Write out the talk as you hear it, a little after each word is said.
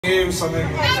You something.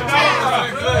 Rolling.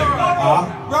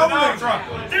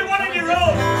 Do one in your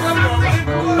roll.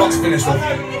 Not to finish with.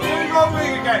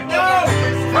 Rolling again. No.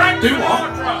 Do what?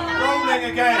 Rolling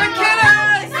again. The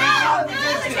Killers.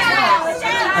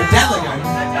 Adele again.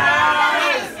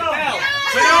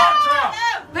 Sinatra.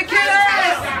 The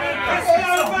Killers.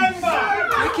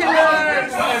 The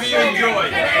Killers. Whatever you enjoy.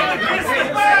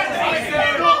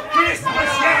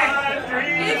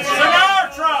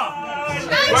 Sinatra.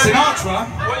 Sinatra.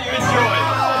 What you enjoy?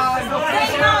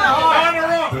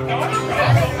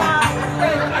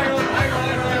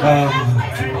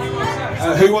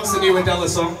 Who wants the new Adele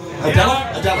song?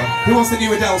 Adele. Who wants the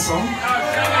new Adele song?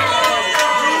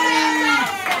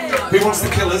 Who wants the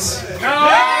Killers?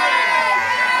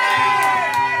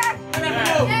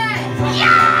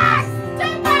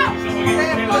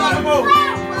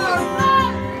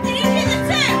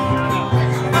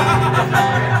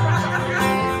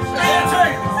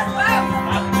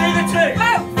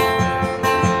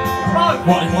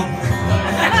 What in one?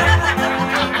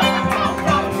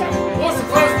 What's the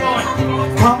first line?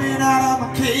 Coming out of my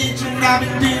cage and I've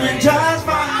been doing just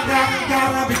fine.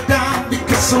 Gotta be down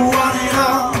because I want it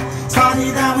all.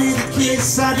 Started out with a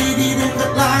kiss, I didn't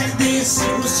look like this.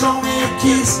 It was only a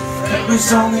kiss, it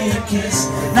was only a kiss.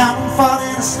 Now I'm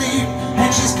falling asleep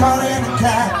and she's calling a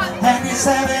cab, and he's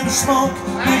having a smoke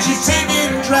and she's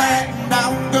taking a drag.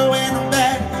 Now I'm going to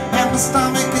bed and my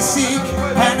stomach is sick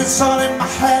and it's all in my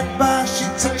head, but she's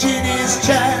touching his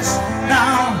chest.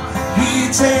 Now he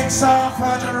takes off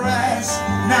her dress.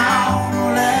 Now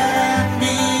let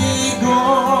me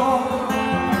go.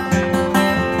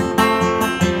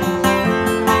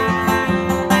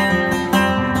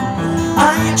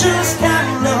 I just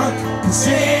can't look, 'cause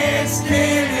it's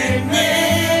killing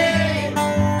me.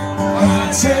 I'm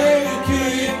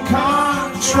taking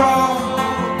control.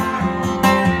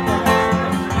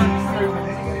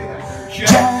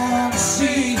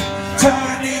 Jealousy,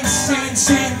 turning saints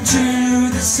into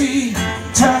the sea,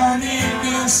 turning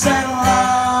instead of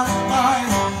lullaby,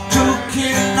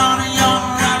 joking on your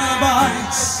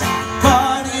alibis.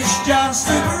 But it's just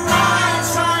a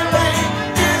price I pay.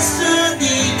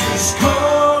 Destiny is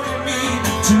calling me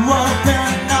to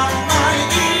open up my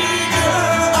eager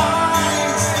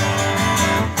eyes.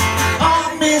 Oh,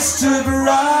 Mr.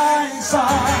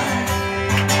 Brightside.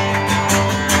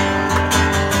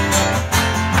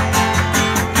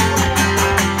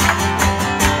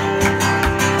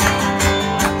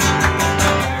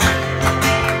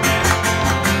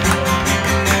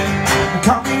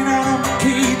 Coming out of my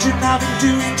cage and I've been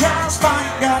doing just fine.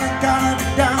 Gotta be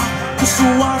down, just to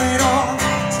want it all.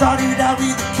 Started out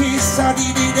with a kiss, I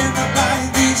didn't end up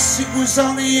like this. It was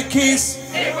only a kiss.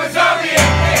 It was only a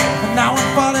kiss. And now I'm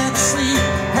falling asleep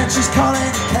and she's calling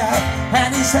a cab,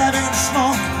 and he's having a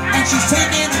smoke and she's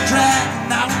taking a drag.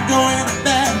 Now I'm going to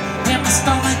bed and my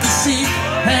stomach is sick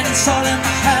and it's all in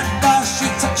my head, but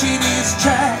she's touching his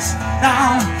chest.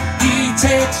 Now he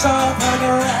takes off her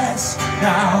dress.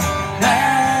 Now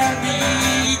let me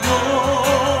go.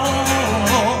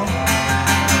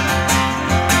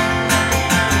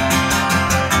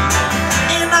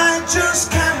 And I just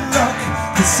can't look,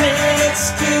 'cause it's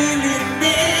killing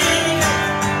me.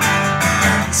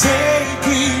 I'm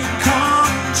taking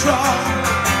control.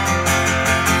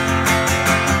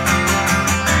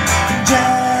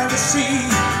 Jealousy,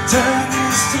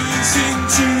 turning seas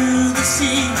into the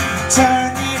sea,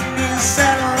 turning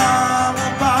instead of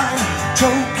lullaby,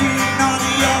 choking on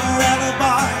your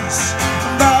alibis.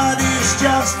 But it's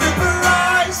just the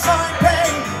price I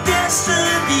pay.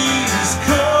 Destiny is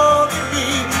calling me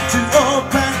to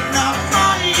open up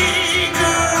my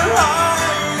eager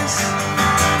eyes,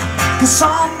 'cause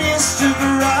I'm Mr.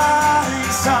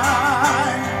 Brightside.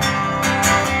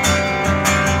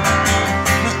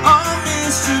 I'm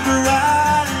Mr.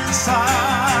 Brightside.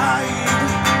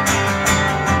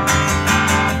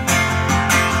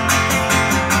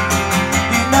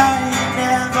 And I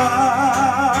never,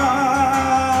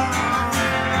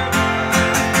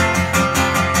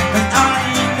 and I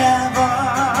never,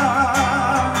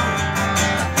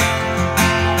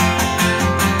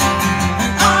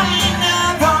 and I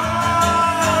never,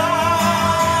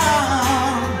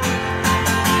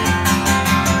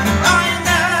 and I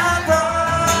never,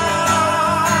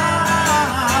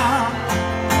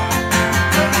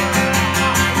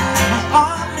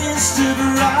 I'm Mr.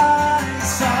 Brightside.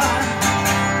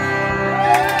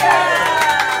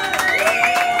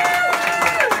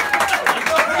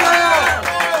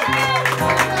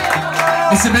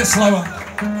 It's a bit slower.